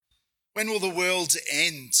When will the world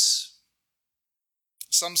end?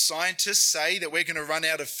 Some scientists say that we're going to run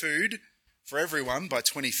out of food for everyone by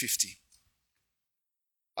 2050.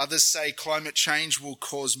 Others say climate change will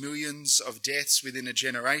cause millions of deaths within a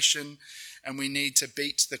generation, and we need to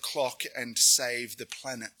beat the clock and save the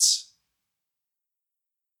planet.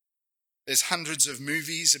 There's hundreds of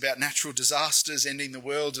movies about natural disasters ending the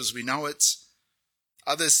world as we know it.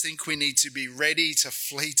 Others think we need to be ready to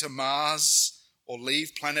flee to Mars or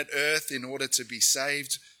leave planet Earth in order to be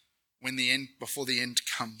saved before the end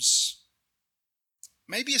comes.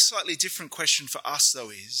 Maybe a slightly different question for us, though,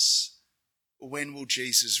 is when will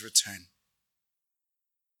Jesus return?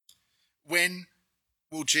 When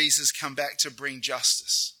will Jesus come back to bring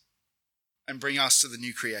justice and bring us to the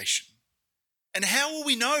new creation? And how will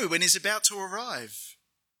we know when he's about to arrive?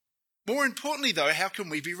 More importantly, though, how can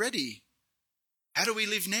we be ready? How do we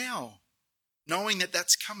live now, knowing that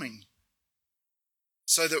that's coming,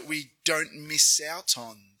 so that we don't miss out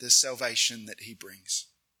on the salvation that he brings?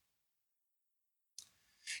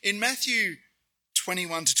 In Matthew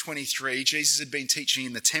 21 to 23, Jesus had been teaching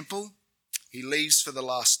in the temple. He leaves for the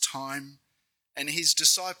last time, and his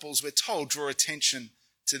disciples, we're told, draw attention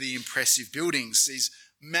to the impressive buildings, these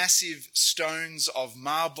massive stones of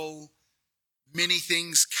marble, many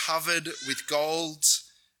things covered with gold.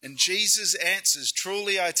 And Jesus answers,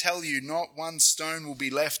 "Truly I tell you, not one stone will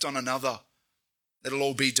be left on another. It'll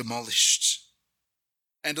all be demolished."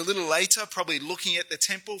 And a little later, probably looking at the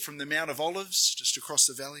temple from the Mount of Olives, just across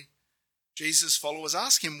the valley, Jesus' followers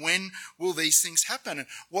ask him, "When will these things happen? And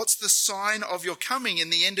what's the sign of your coming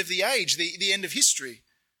in the end of the age, the end of history?"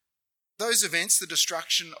 Those events, the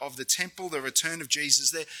destruction of the temple, the return of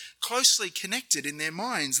Jesus, they're closely connected in their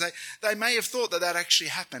minds. They may have thought that actually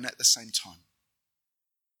happened at the same time.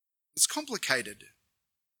 It's complicated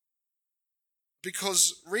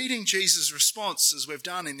because reading Jesus' response, as we've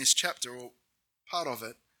done in this chapter, or part of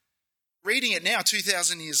it, reading it now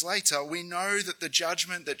 2,000 years later, we know that the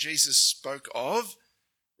judgment that Jesus spoke of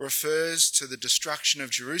refers to the destruction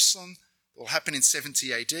of Jerusalem that will happen in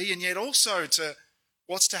 70 AD, and yet also to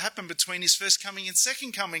what's to happen between his first coming and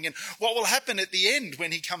second coming, and what will happen at the end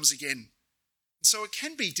when he comes again. And so it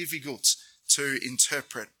can be difficult to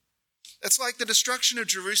interpret. It's like the destruction of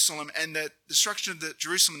Jerusalem and the destruction of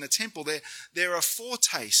Jerusalem and the temple. They're a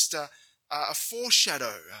foretaste, a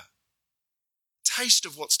foreshadow, a taste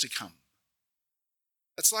of what's to come.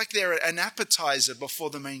 It's like they're an appetizer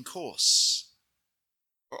before the main course.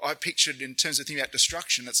 Or I pictured in terms of thinking about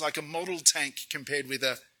destruction, it's like a model tank compared with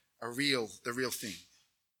the real thing.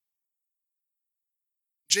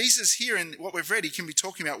 Jesus here, in what we've read, he can be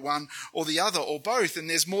talking about one or the other or both, and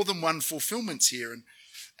there's more than one fulfillment here.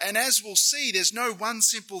 And as we'll see, there's no one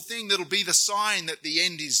simple thing that'll be the sign that the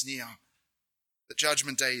end is near, that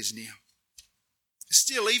judgment day is near.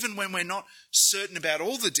 Still, even when we're not certain about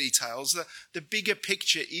all the details, the bigger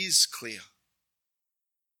picture is clear.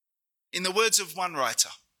 In the words of one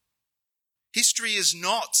writer, history is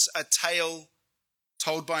not a tale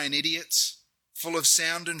told by an idiot, full of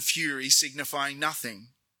sound and fury, signifying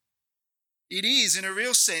nothing. It is, in a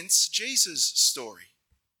real sense, Jesus' story.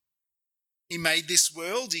 He made this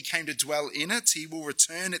world, he came to dwell in it, he will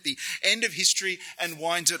return at the end of history and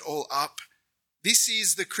wind it all up. This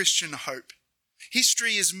is the Christian hope.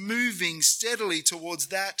 History is moving steadily towards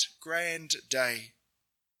that grand day.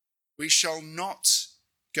 We shall not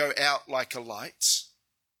go out like a light.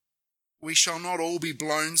 We shall not all be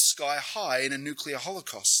blown sky high in a nuclear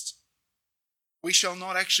holocaust. We shall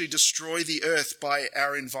not actually destroy the earth by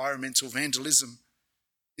our environmental vandalism.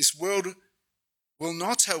 This world will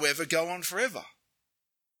not, however, go on forever.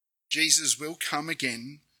 Jesus will come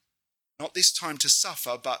again, not this time to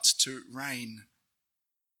suffer, but to reign.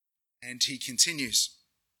 And he continues.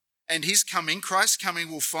 And his coming, Christ's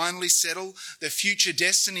coming, will finally settle the future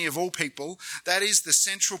destiny of all people. That is the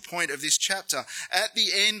central point of this chapter. At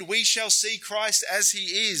the end, we shall see Christ as he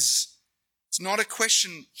is. It's not a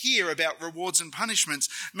question here about rewards and punishments.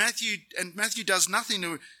 Matthew does nothing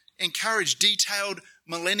to encourage detailed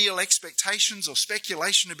millennial expectations or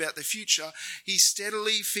speculation about the future. He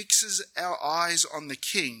steadily fixes our eyes on the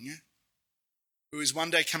King, who is one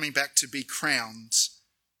day coming back to be crowned,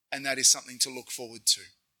 and that is something to look forward to.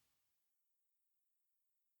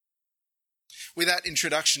 With that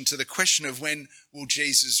introduction to the question of when will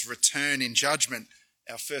Jesus return in judgment,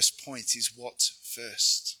 our first point is what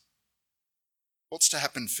first? What's to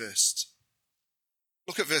happen first?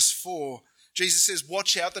 Look at verse 4. Jesus says,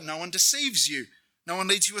 "Watch out that no one deceives you. No one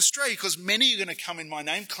leads you astray, because many are going to come in my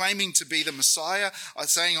name, claiming to be the Messiah,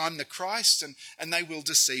 saying I'm the Christ, and they will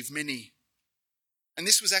deceive many." And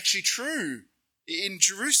this was actually true in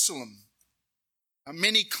Jerusalem.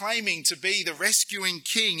 Many claiming to be the rescuing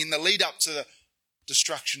king in the lead up to the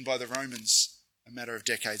destruction by the Romans a matter of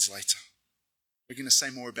decades later. We're going to say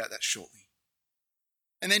more about that shortly.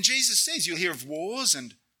 And then Jesus says you'll hear of wars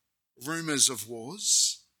and rumours of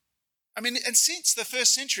wars. I mean, and since the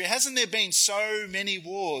first century, hasn't there been so many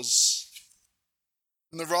wars?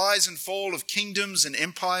 And the rise and fall of kingdoms and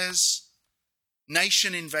empires,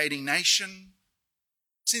 nation invading nation.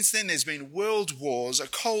 Since then, there's been world wars, a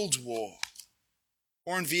Cold War,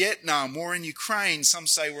 war in Vietnam, war in Ukraine. Some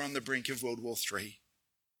say we're on the brink of World War III.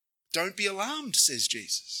 Don't be alarmed, says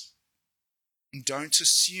Jesus. And don't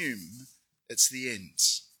assume it's the end.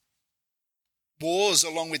 Wars,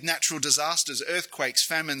 along with natural disasters, earthquakes,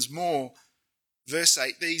 famines, more. Verse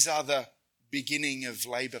 8, these are the beginning of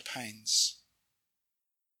labour pains.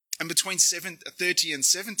 And between 30 and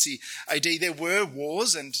 70 AD, there were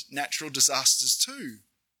wars and natural disasters too,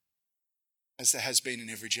 as there has been in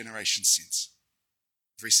every generation since,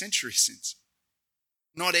 every century since.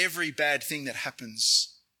 Not every bad thing that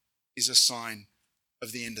happens is a sign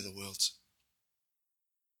of the end of the world.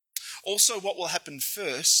 Also, what will happen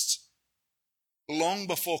first, long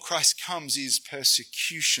before Christ comes, is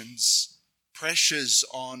persecutions, pressures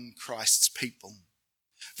on Christ's people.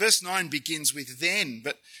 Verse 9 begins with then,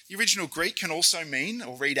 but the original Greek can also mean,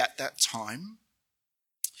 or read at that time.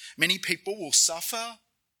 Many people will suffer,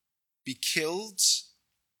 be killed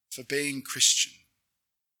for being Christian.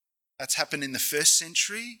 That's happened in the first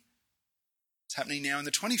century. It's happening now in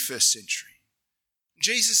the 21st century.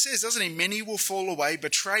 Jesus says, doesn't he? Many will fall away,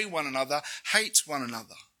 betray one another, hate one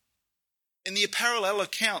another. In the parallel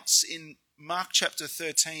accounts in Mark chapter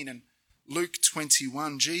 13 and Luke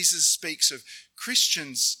 21, Jesus speaks of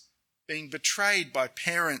Christians being betrayed by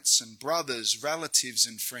parents and brothers, relatives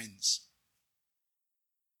and friends.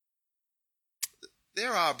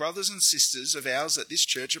 There are brothers and sisters of ours at this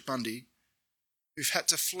church at Bundy who've had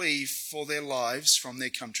to flee for their lives from their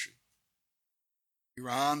country.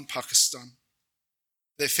 Iran, Pakistan.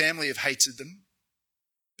 Their family have hated them,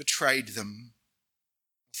 betrayed them.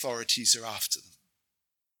 Authorities are after them.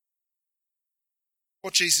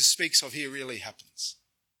 What Jesus speaks of here really happens.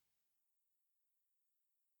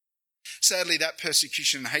 Sadly, that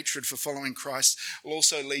persecution and hatred for following Christ will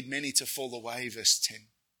also lead many to fall away, verse 10.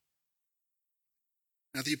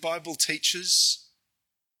 Now, the Bible teaches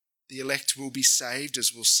the elect will be saved,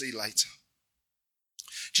 as we'll see later.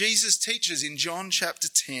 Jesus teaches in John chapter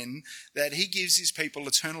 10 that he gives his people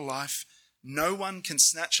eternal life. No one can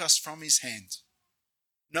snatch us from his hand.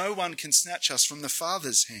 No one can snatch us from the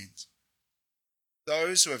Father's hand.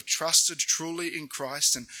 Those who have trusted truly in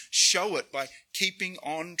Christ and show it by keeping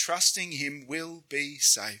on trusting him will be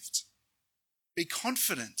saved. Be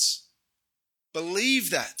confident. Believe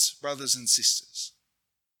that, brothers and sisters.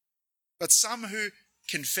 But some who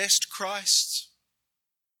confessed Christ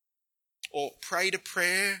or prayed a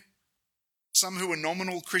prayer, some who are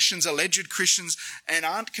nominal Christians, alleged Christians, and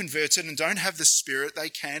aren't converted and don't have the Spirit, they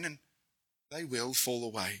can and they will fall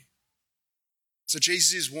away. So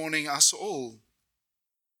Jesus is warning us all.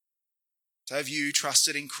 Have you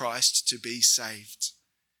trusted in Christ to be saved?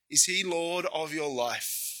 Is he Lord of your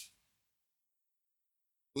life?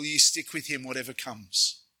 Will you stick with him whatever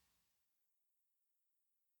comes?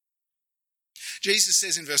 Jesus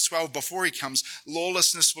says in verse 12, before he comes,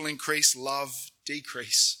 lawlessness will increase, love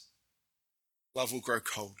decrease. Love will grow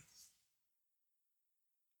cold.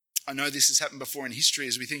 I know this has happened before in history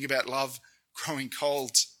as we think about love growing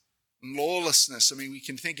cold and lawlessness. I mean, we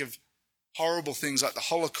can think of horrible things like the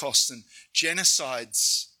Holocaust and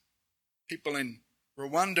genocides, people in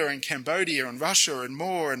Rwanda and Cambodia and Russia and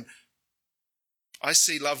more. And I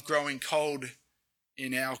see love growing cold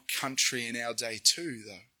in our country in our day too,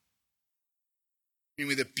 though. I mean,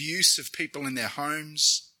 with abuse of people in their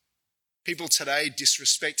homes, people today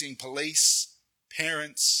disrespecting police,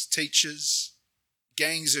 parents, teachers,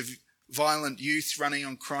 gangs of violent youth running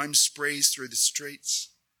on crime sprees through the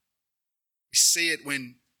streets. We see it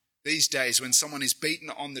these days when someone is beaten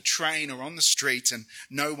on the train or on the street and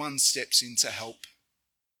no one steps in to help.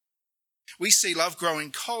 We see love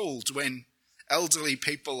growing cold when elderly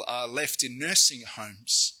people are left in nursing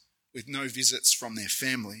homes with no visits from their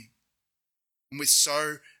family. And with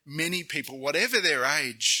so many people, whatever their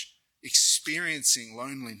age, experiencing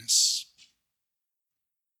loneliness.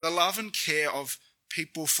 The love and care of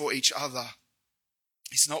people for each other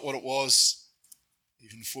is not what it was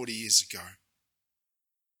even 40 years ago.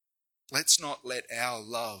 Let's not let our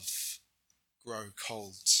love grow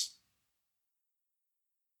cold.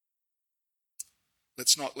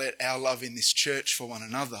 Let's not let our love in this church for one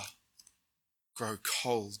another grow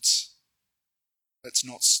cold. Let's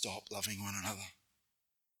not stop loving one another.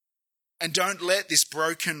 And don't let this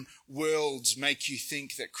broken world make you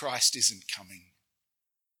think that Christ isn't coming.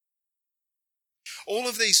 All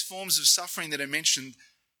of these forms of suffering that are mentioned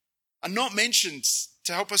are not mentioned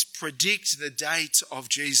to help us predict the date of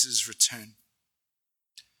Jesus' return.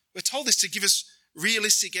 We're told this to give us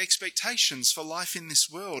realistic expectations for life in this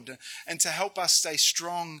world and to help us stay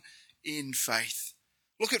strong in faith.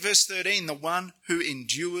 Look at verse 13. The one who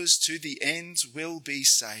endures to the end will be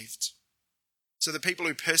saved. So the people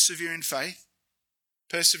who persevere in faith,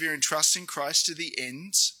 persevere in trust in Christ to the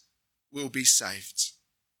end, will be saved.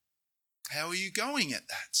 How are you going at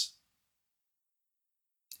that?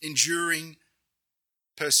 Enduring,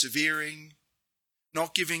 persevering,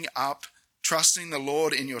 not giving up, trusting the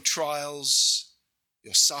Lord in your trials,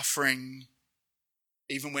 your suffering,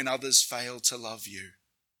 even when others fail to love you.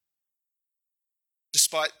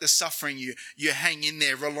 Despite the suffering, you hang in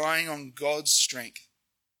there, relying on God's strength,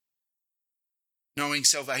 knowing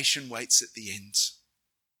salvation waits at the end.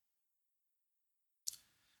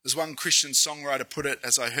 As one Christian songwriter put it,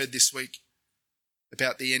 as I heard this week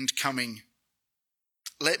about the end coming,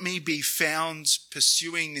 let me be found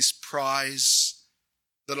pursuing this prize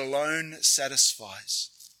that alone satisfies,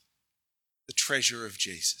 the treasure of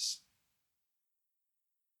Jesus.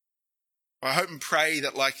 I hope and pray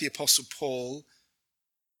that, like the Apostle Paul,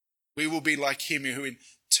 we will be like him who in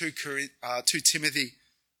 2 Timothy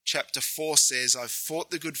chapter 4 says, I've fought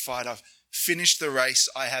the good fight, I've finished the race,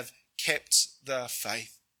 I have kept the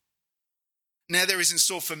faith. Now there is in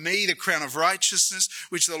store for me the crown of righteousness,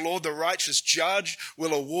 which the Lord, the righteous judge,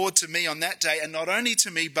 will award to me on that day, and not only to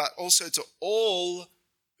me, but also to all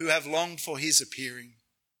who have longed for his appearing.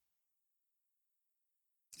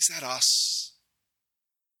 Is that us?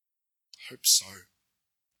 I hope so.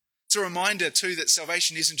 It's a reminder too that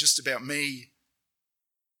salvation isn't just about me.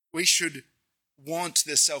 We should want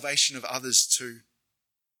the salvation of others too.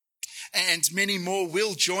 And many more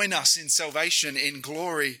will join us in salvation, in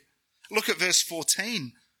glory. Look at verse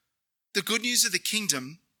 14. The good news of the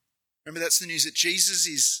kingdom, remember that's the news that Jesus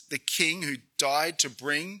is the King who died to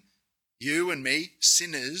bring you and me,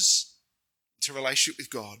 sinners, into relationship with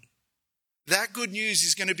God. That good news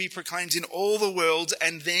is going to be proclaimed in all the world,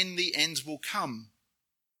 and then the end will come.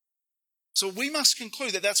 So we must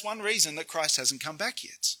conclude that that's one reason that Christ hasn't come back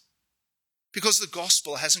yet. Because the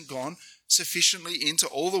gospel hasn't gone sufficiently into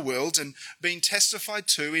all the world and been testified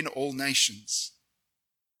to in all nations.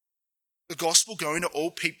 The gospel going to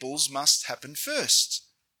all peoples must happen first,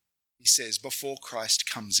 he says, before Christ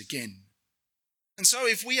comes again. And so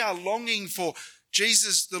if we are longing for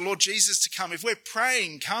Jesus, the Lord Jesus, to come, if we're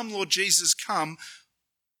praying, come Lord Jesus, come,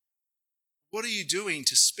 what are you doing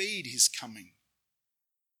to speed his coming?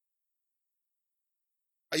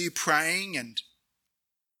 Are you praying and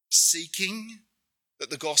seeking that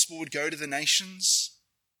the gospel would go to the nations?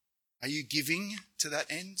 Are you giving to that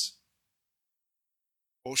end?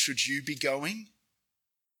 Or should you be going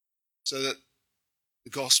so that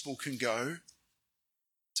the gospel can go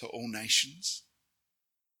to all nations?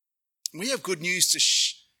 We have good news to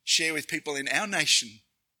share with people in our nation.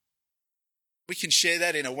 We can share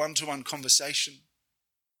that in a one-to-one conversation.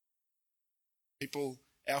 People,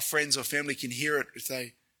 our friends or family can hear it if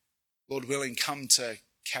they, Lord willing, come to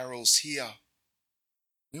carols here.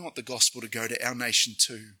 We want the gospel to go to our nation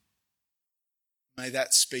too. May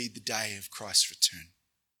that speed the day of Christ's return.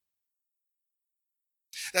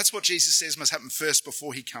 That's what Jesus says must happen first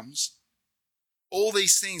before he comes. All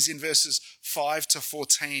these things in verses 5 to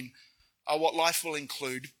 14 are what life will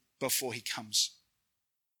include before he comes.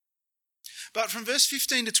 But from verse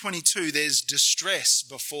 15 to 22, there's distress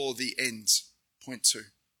before the end. Point 2.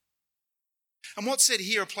 And what's said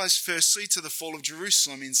here applies firstly to the fall of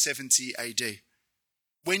Jerusalem in 70 AD.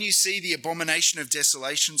 When you see the abomination of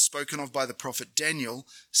desolation spoken of by the prophet Daniel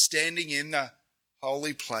standing in the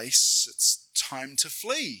holy place, it's time to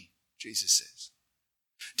flee, Jesus says.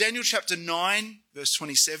 Daniel chapter 9, verse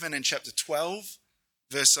 27, and chapter 12,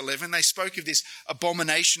 verse 11, they spoke of this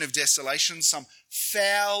abomination of desolation, some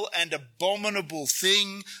foul and abominable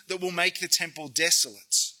thing that will make the temple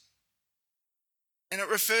desolate. And it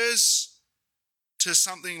refers to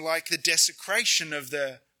something like the desecration of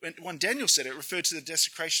when Daniel said it, referred to the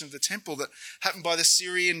desecration of the temple that happened by the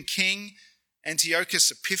Syrian king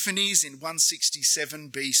Antiochus Epiphanes in 167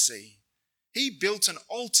 BC. He built an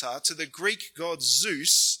altar to the Greek god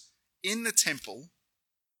Zeus in the temple.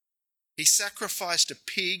 He sacrificed a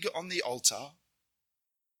pig on the altar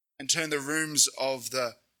and turned the rooms of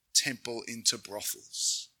the temple into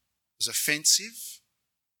brothels. It was offensive,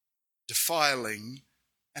 defiling,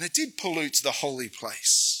 and it did pollute the holy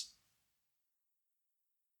place.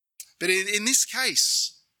 But in this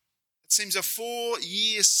case, It seems a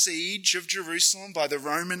 4-year siege of Jerusalem by the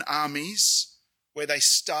Roman armies where they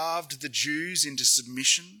starved the Jews into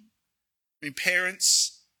submission. I mean,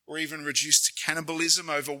 parents were even reduced to cannibalism.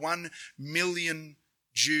 Over 1 million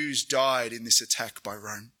Jews died in this attack by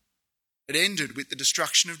Rome. It ended with the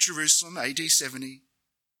destruction of Jerusalem, AD 70,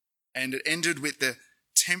 and it ended with the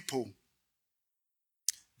temple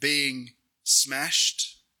being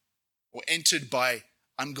smashed or entered by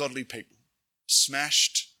ungodly people.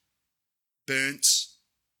 Smashed, burnt,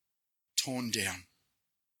 torn down.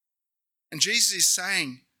 And Jesus is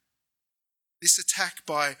saying this attack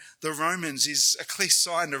by the Romans is a clear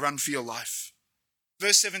sign to run for your life.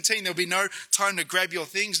 Verse 17, there'll be no time to grab your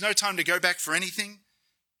things, no time to go back for anything.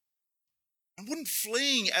 And wouldn't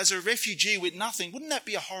fleeing as a refugee with nothing, wouldn't that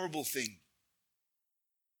be a horrible thing?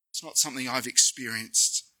 It's not something I've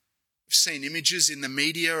experienced. I've seen images in the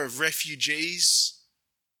media of refugees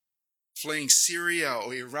fleeing Syria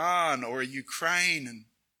or Iran or Ukraine, and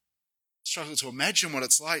struggle to imagine what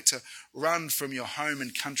it's like to run from your home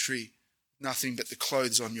and country, nothing but the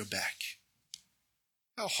clothes on your back.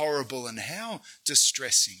 How horrible and how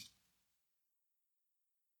distressing.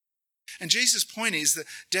 And Jesus' point is the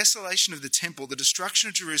desolation of the temple, the destruction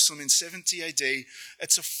of Jerusalem in 70 AD,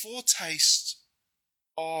 it's a foretaste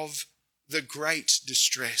of the great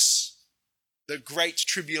distress, the great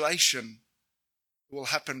tribulation that will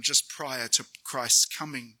happen just prior to Christ's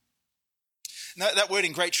coming. Now, that word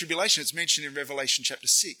in great tribulation, it's mentioned in Revelation chapter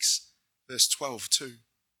 6, verse 12 too.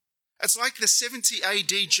 It's like the 70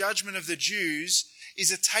 AD judgment of the Jews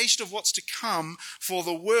is a taste of what's to come for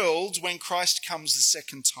the world when Christ comes the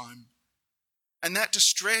second time. And that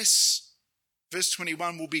distress, verse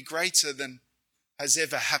 21, will be greater than has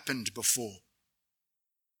ever happened before.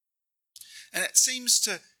 And it seems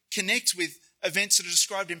to connect with events that are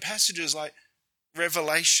described in passages like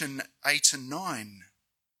Revelation 8 and 9.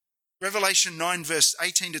 Revelation 9 verse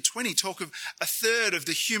 18 to 20 talk of a third of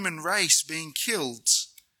the human race being killed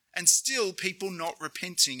and still people not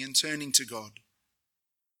repenting and turning to God.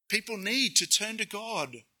 People need to turn to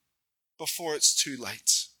God before it's too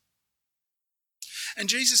late. And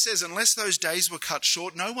Jesus says unless those days were cut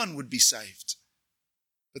short, no one would be saved.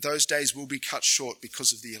 But those days will be cut short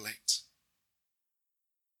because of the elect.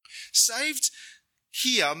 Saved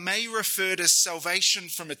here may refer to salvation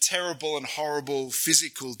from a terrible and horrible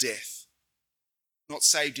physical death, not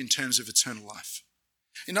saved in terms of eternal life.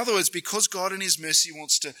 In other words, because God in his mercy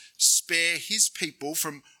wants to spare his people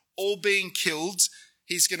from all being killed,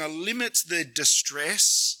 he's going to limit the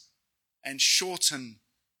distress and shorten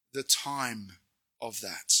the time of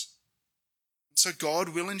that. So God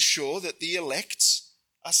will ensure that the elect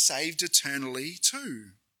are saved eternally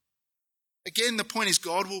too. Again, the point is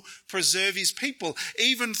God will preserve his people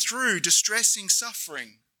even through distressing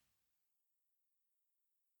suffering.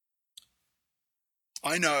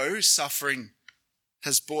 I know suffering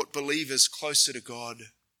has brought believers closer to God,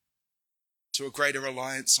 to a greater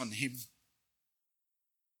reliance on him.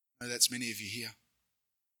 I know that's many of you here.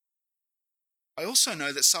 I also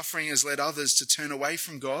know that suffering has led others to turn away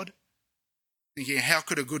from God, thinking, how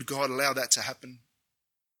could a good God allow that to happen?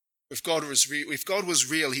 If God was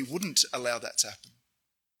real, he wouldn't allow that to happen.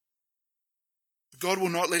 God will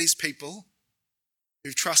not let his people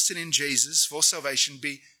who've trusted in Jesus for salvation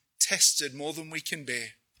be tested more than we can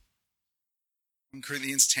bear. 1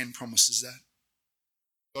 Corinthians 10 promises that.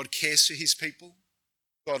 God cares for his people.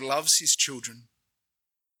 God loves his children.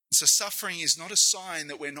 And so suffering is not a sign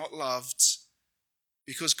that we're not loved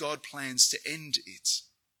because God plans to end it.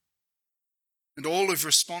 And all who've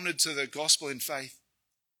responded to the gospel in faith,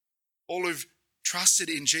 all who've trusted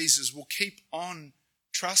in Jesus will keep on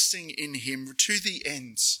trusting in him to the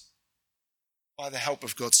end by the help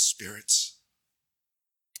of God's Spirit.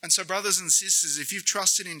 And so, brothers and sisters, if you've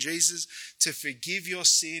trusted in Jesus to forgive your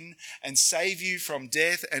sin and save you from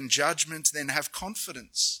death and judgment, then have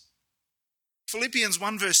confidence. Philippians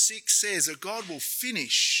 1 verse 6 says that God will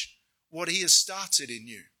finish what he has started in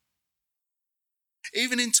you.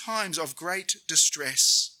 Even in times of great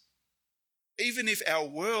distress, even if our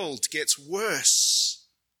world gets worse,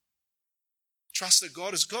 trust that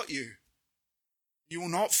God has got you. You will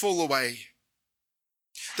not fall away.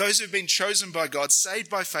 Those who have been chosen by God, saved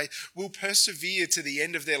by faith, will persevere to the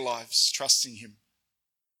end of their lives, trusting him,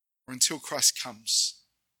 or until Christ comes.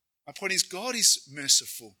 My point is, God is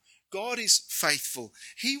merciful. God is faithful.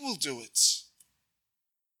 He will do it.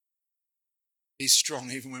 He's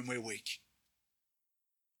strong even when we're weak.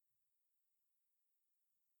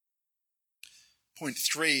 Point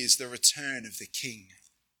 3 is the return of the King.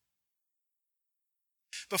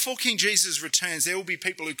 Before King Jesus returns, there will be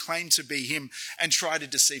people who claim to be him and try to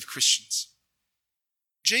deceive Christians.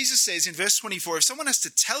 Jesus says in verse 24, if someone has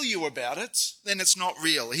to tell you about it, then it's not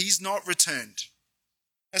real. He's not returned.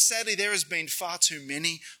 Now, sadly, there has been far too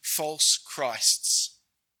many false Christs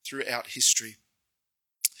throughout history.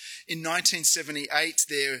 In 1978,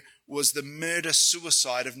 there was the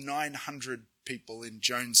murder-suicide of 900 people in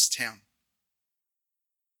Jonestown,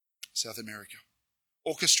 South America,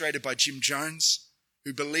 orchestrated by Jim Jones,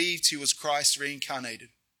 who believed he was Christ reincarnated.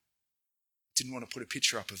 Didn't want to put a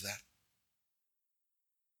picture up of that.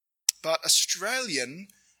 But Australian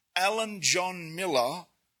Alan John Miller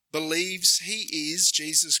believes he is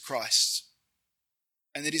Jesus Christ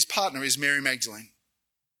and that his partner is Mary Magdalene.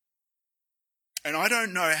 And I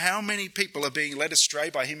don't know how many people are being led astray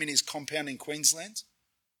by him in his compound in Queensland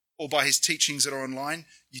or by his teachings that are online.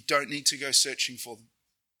 You don't need to go searching for them.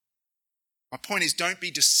 My point is, don't be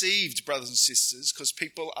deceived, brothers and sisters, because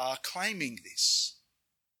people are claiming this.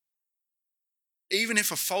 Even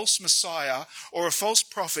if a false Messiah or a false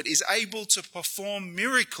prophet is able to perform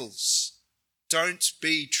miracles, don't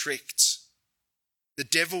be tricked. The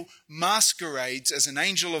devil masquerades as an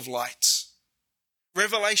angel of light.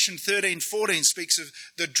 Revelation 13:14 speaks of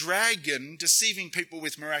the dragon deceiving people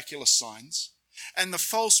with miraculous signs and the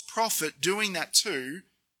false prophet doing that too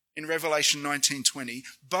in Revelation 19:20.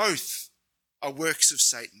 Both are works of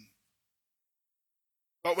Satan.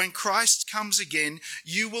 But when Christ comes again,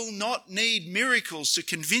 you will not need miracles to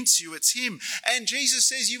convince you it's him. And Jesus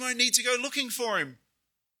says you won't need to go looking for him.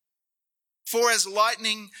 For as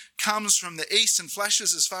lightning comes from the east and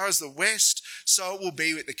flashes as far as the west, so it will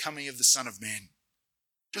be with the coming of the Son of Man.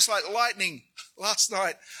 Just like lightning last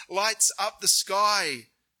night lights up the sky.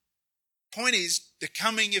 Point is, the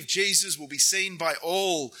coming of Jesus will be seen by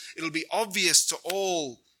all. It'll be obvious to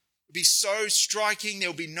all. It'll be so striking,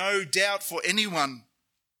 there'll be no doubt for anyone.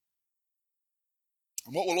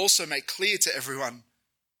 And what will also make clear to everyone,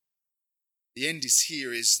 the end is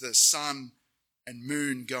here, is the sun and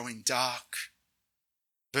moon going dark.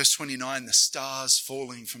 Verse 29, the stars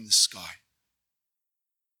falling from the sky.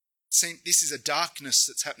 See, this is a darkness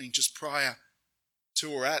that's happening just prior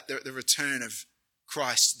to or at the return of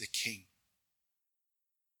Christ the King.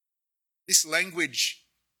 This language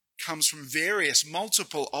comes from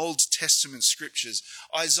multiple Old Testament scriptures.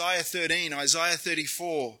 Isaiah 13, Isaiah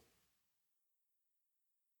 34,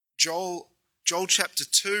 Joel chapter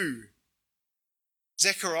 2,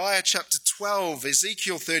 Zechariah chapter 12,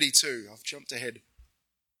 Ezekiel 32. I've jumped ahead.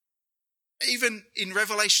 Even in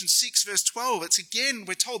Revelation 6 verse 12, it's again,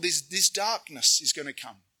 we're told this darkness is going to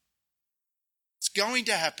come. It's going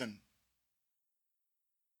to happen.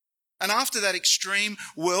 And after that extreme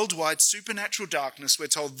worldwide supernatural darkness, we're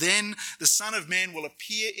told then the Son of Man will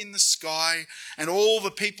appear in the sky and all the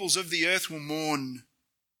peoples of the earth will mourn.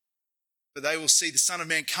 For they will see the Son of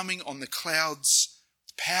Man coming on the clouds,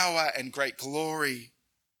 with power and great glory.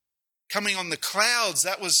 Coming on the clouds,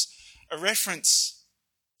 that was a reference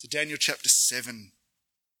to Daniel chapter 7,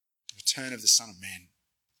 the return of the Son of Man.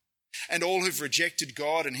 And all who've rejected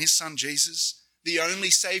God and his Son Jesus, the only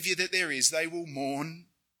Saviour that there is, they will mourn.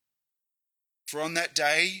 For on that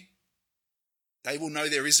day, they will know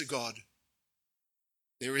there is a God,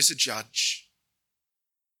 there is a judge,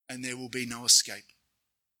 and there will be no escape.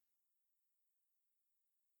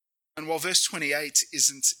 And while verse 28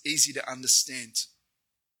 isn't easy to understand,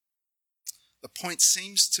 the point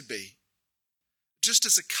seems to be, just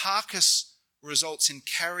as a carcass results in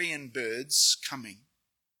carrion birds coming,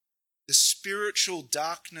 the spiritual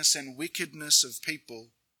darkness and wickedness of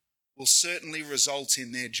people will certainly result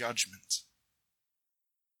in their judgment.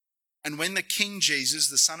 And when the King Jesus,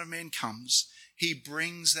 the Son of Man, comes, he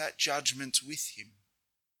brings that judgment with him.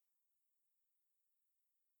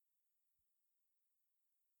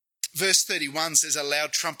 Verse 31 says, a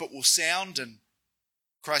loud trumpet will sound and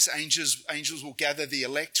Christ's angels will gather the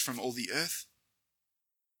elect from all the earth.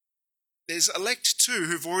 There's elect too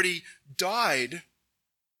who've already died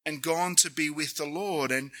and gone to be with the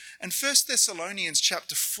Lord. And 1 Thessalonians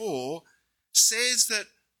chapter 4 says that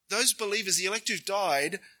those believers, the elect who've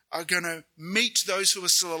died, are going to meet those who are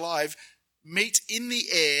still alive, meet in the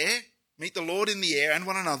air, meet the Lord in the air and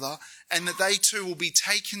one another, and that they too will be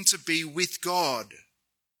taken to be with God,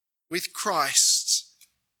 with Christ,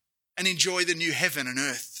 and enjoy the new heaven and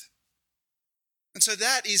earth. And so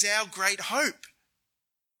that is our great hope,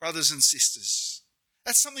 brothers and sisters.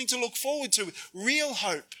 That's something to look forward to, real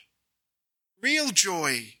hope, real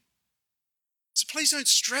joy. So please don't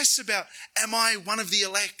stress about, am I one of the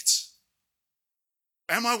elect?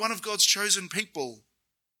 Am I one of God's chosen people?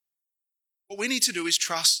 What we need to do is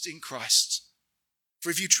trust in Christ. For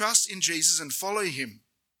if you trust in Jesus and follow him,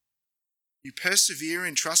 you persevere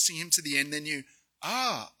in trusting him to the end, then you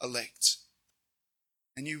are elect.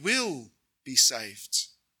 and you will be saved.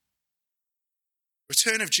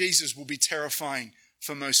 Return of Jesus will be terrifying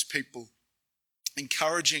for most people,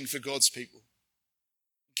 encouraging for God's people,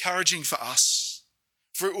 encouraging for us,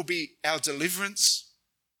 for it will be our deliverance.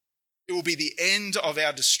 It will be the end of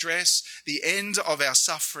our distress, the end of our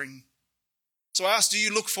suffering. So I ask, do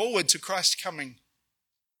you look forward to Christ coming?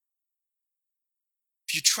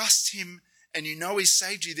 If you trust him and you know he's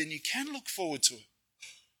saved you, then you can look forward to it. You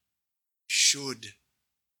should.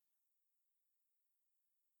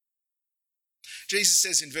 Jesus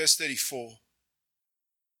says in verse 34,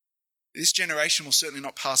 this generation will certainly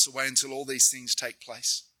not pass away until all these things take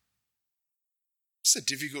place. It's a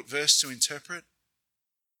difficult verse to interpret.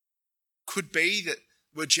 Could be that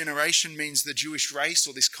word generation means the Jewish race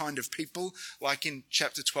or this kind of people, like in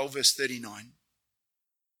chapter 12, verse 39.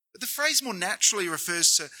 But the phrase more naturally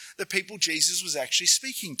refers to the people Jesus was actually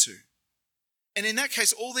speaking to. And in that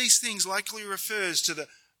case, all these things likely refers to the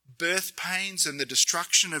birth pains and the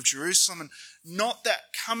destruction of Jerusalem, and not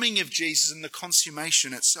that coming of Jesus and the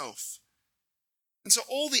consummation itself. And so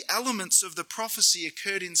all the elements of the prophecy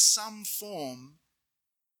occurred in some form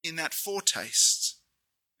in that foretaste.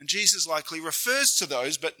 And Jesus likely refers to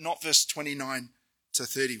those, but not verse 29 to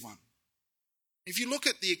 31. If you look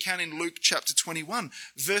at the account in Luke chapter 21,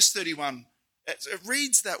 verse 31, it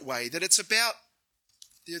reads that way, that it's about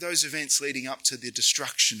those events leading up to the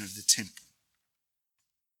destruction of the temple.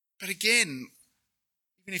 But again,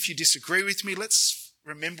 even if you disagree with me, let's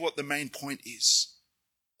remember what the main point is.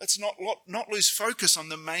 Let's not lose focus on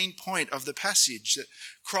the main point of the passage, that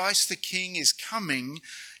Christ the King is coming.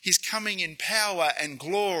 He's coming in power and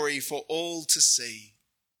glory for all to see.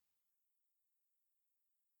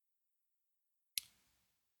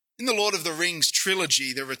 In the Lord of the Rings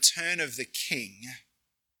trilogy, The Return of the King,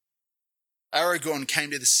 Aragorn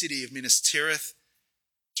came to the city of Minas Tirith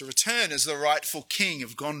to return as the rightful king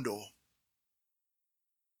of Gondor.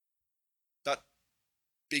 But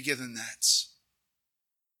bigger than that,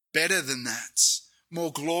 better than that,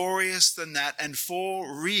 more glorious than that, and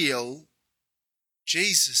for real,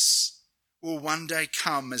 Jesus will one day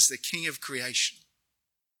come as the King of creation,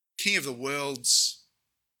 King of the worlds,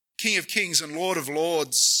 King of kings and Lord of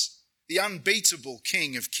lords, the unbeatable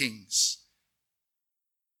King of kings.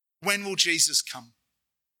 When will Jesus come?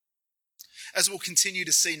 As we'll continue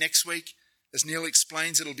to see next week, as Neil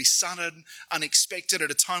explains, it'll be sudden, unexpected,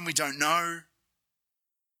 at a time we don't know.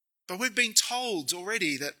 But we've been told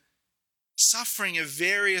already that suffering of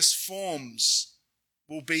various forms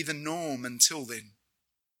will be the norm until then.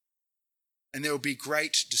 And there will be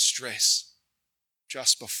great distress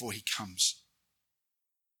just before he comes.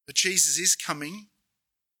 But Jesus is coming.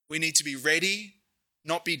 We need to be ready,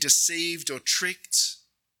 not be deceived or tricked.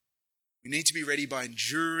 We need to be ready by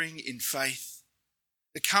enduring in faith.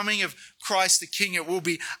 The coming of Christ the King, it will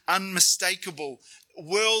be unmistakable,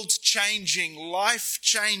 world-changing,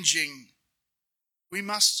 life-changing. We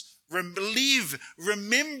must live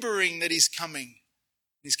remembering that he's coming.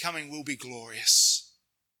 His coming will be glorious.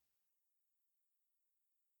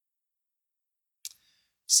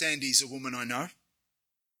 Sandy's a woman I know.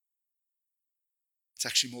 It's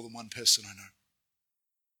actually more than one person I know,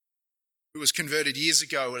 who was converted years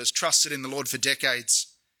ago and has trusted in the Lord for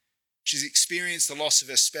decades. She's experienced the loss of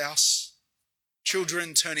her spouse,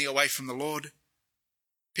 children turning away from the Lord,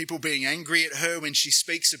 people being angry at her when she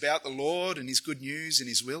speaks about the Lord and his good news and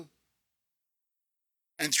his will.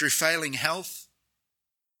 And through failing health,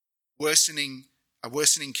 a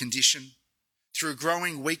worsening condition, through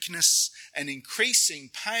growing weakness and increasing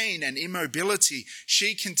pain and immobility,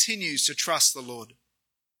 she continues to trust the Lord.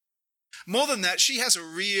 More than that, she has a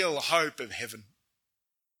real hope of heaven.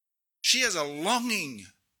 She has a longing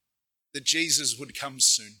that Jesus would come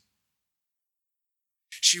soon.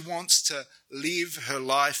 She wants to live her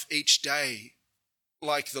life each day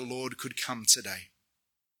like the Lord could come today.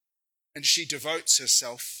 And she devotes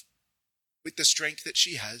herself with the strength that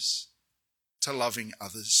she has to loving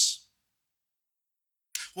others.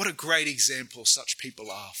 What a great example such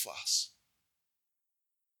people are for us.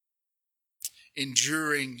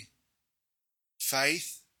 Enduring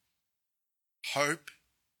faith, hope,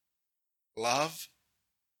 love,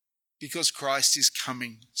 because Christ is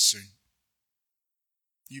coming soon.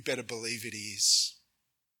 You better believe it is.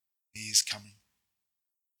 He is coming.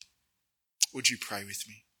 Would you pray with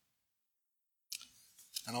me?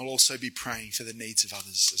 And I'll also be praying for the needs of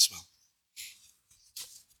others as well.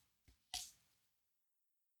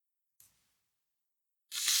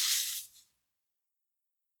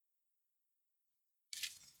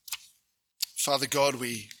 Father God,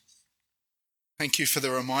 we thank you for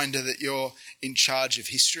the reminder that you're in charge of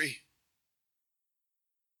history.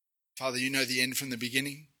 Father, you know the end from the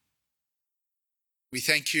beginning. We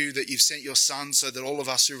thank you that you've sent your Son so that all of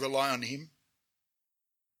us who rely on him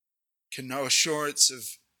can know assurance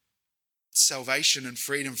of salvation and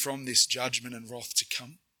freedom from this judgment and wrath to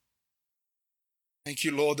come. Thank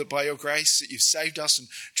you, Lord, that by your grace that you've saved us and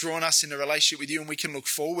drawn us in a relationship with you, and we can look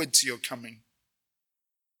forward to your coming.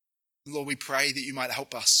 Lord, we pray that you might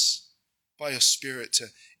help us by your Spirit to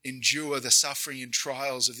endure the suffering and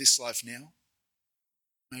trials of this life now.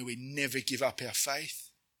 May we never give up our faith,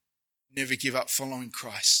 never give up following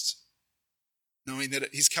Christ, knowing that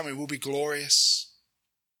his coming will be glorious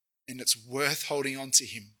and it's worth holding on to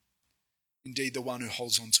him, indeed the one who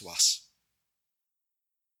holds on to us.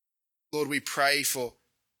 Lord, we pray that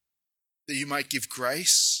you might give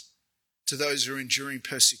grace to those who are enduring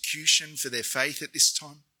persecution for their faith at this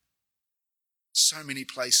time. So many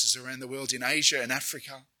places around the world, in Asia and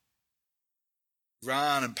Africa,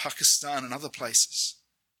 Iran and Pakistan and other places.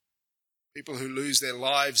 People who lose their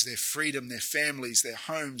lives, their freedom, their families, their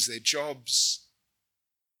homes, their jobs.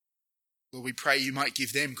 Lord, we pray you might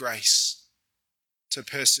give them grace to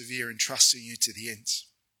persevere in trusting you to the end.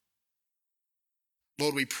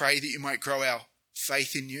 Lord, we pray that you might grow our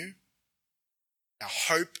faith in you, our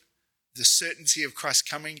hope, the certainty of Christ's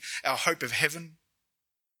coming, our hope of heaven,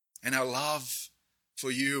 and our love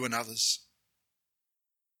for you and others.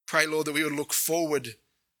 Pray, Lord, that we would look forward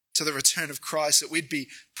to the return of Christ, that we'd be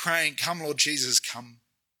praying, come, Lord Jesus, come.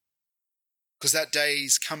 Because that day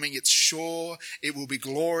is coming, it's sure, it will be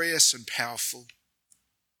glorious and powerful.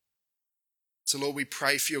 So, Lord, we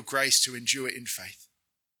pray for your grace to endure in faith.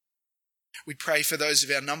 We pray for those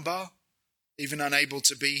of our number, even unable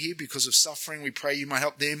to be here because of suffering. We pray you might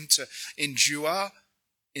help them to endure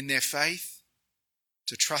in their faith,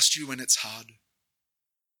 to trust you when it's hard.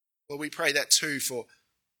 Lord, we pray that too for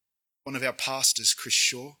one of our pastors, Chris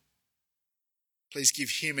Shaw. Please give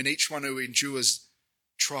him and each one who endures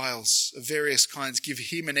trials of various kinds, give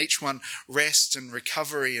him and each one rest and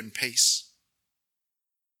recovery and peace,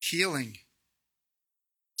 healing,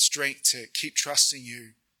 strength to keep trusting you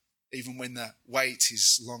even when the wait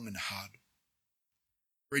is long and hard.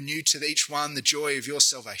 Renew to each one the joy of your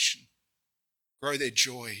salvation. Grow their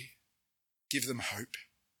joy. Give them hope.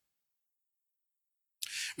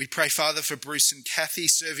 We pray, Father, for Bruce and Kathy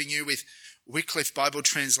serving you with Wycliffe Bible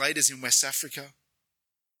translators in West Africa.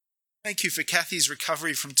 Thank you for Kathy's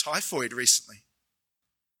recovery from typhoid recently.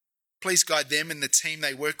 Please guide them and the team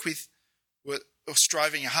they work with who are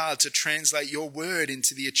striving hard to translate your word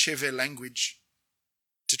into the Acheve language,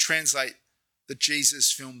 to translate the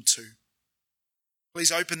Jesus film too.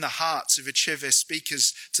 Please open the hearts of Acheve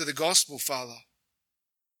speakers to the gospel, Father.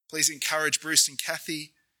 Please encourage Bruce and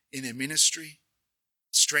Kathy in their ministry.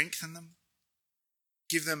 Strengthen them.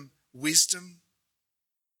 Give them wisdom.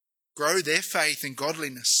 Grow their faith and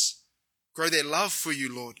godliness. Grow their love for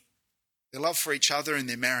you, Lord. Their love for each other in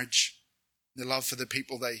their marriage. Their love for the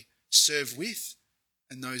people they serve with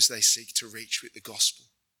and those they seek to reach with the gospel.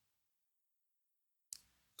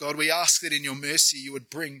 God, we ask that in your mercy you would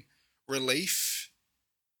bring relief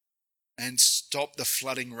and stop the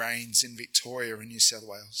flooding rains in Victoria and New South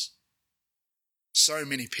Wales. So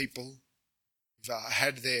many people have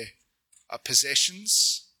had their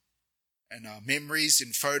possessions and memories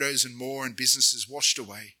in photos and more and businesses washed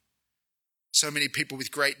away. So many people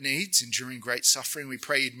with great needs, enduring great suffering. We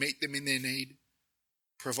pray you'd meet them in their need,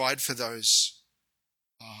 provide for those,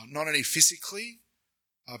 not only physically,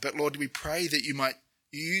 but Lord, we pray that you might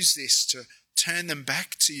use this to turn them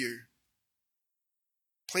back to you.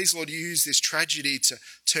 Please, Lord, use this tragedy to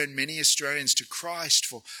turn many Australians to Christ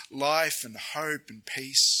for life and hope and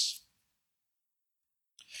peace.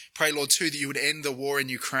 Pray, Lord, too, that you would end the war in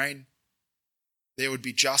Ukraine. There would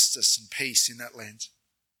be justice and peace in that land.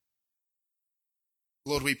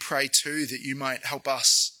 Lord, we pray too that you might help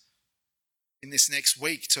us in this next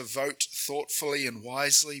week to vote thoughtfully and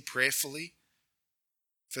wisely, prayerfully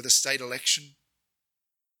for the state election.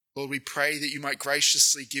 Lord, we pray that you might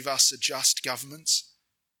graciously give us a just government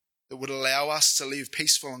that would allow us to live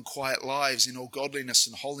peaceful and quiet lives in all godliness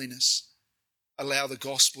and holiness. Allow the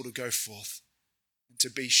gospel to go forth and to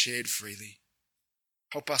be shared freely.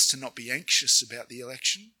 Help us to not be anxious about the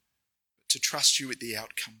election, but to trust you with the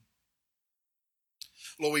outcome.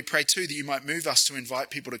 Lord, we pray too that you might move us to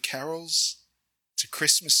invite people to carols, to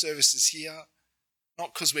Christmas services here,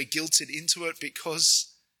 not because we're guilted into it,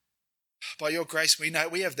 because by your grace we know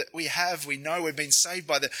we've been saved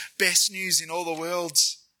by the best news in all the world.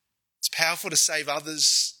 It's powerful to save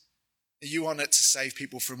others. You want it to save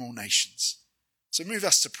people from all nations. So move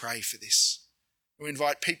us to pray for this. We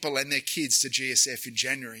invite people and their kids to GSF in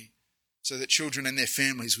January so that children and their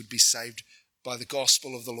families would be saved by the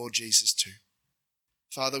gospel of the Lord Jesus too.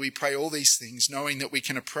 Father, we pray all these things, knowing that we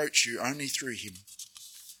can approach you only through him.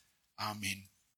 Amen.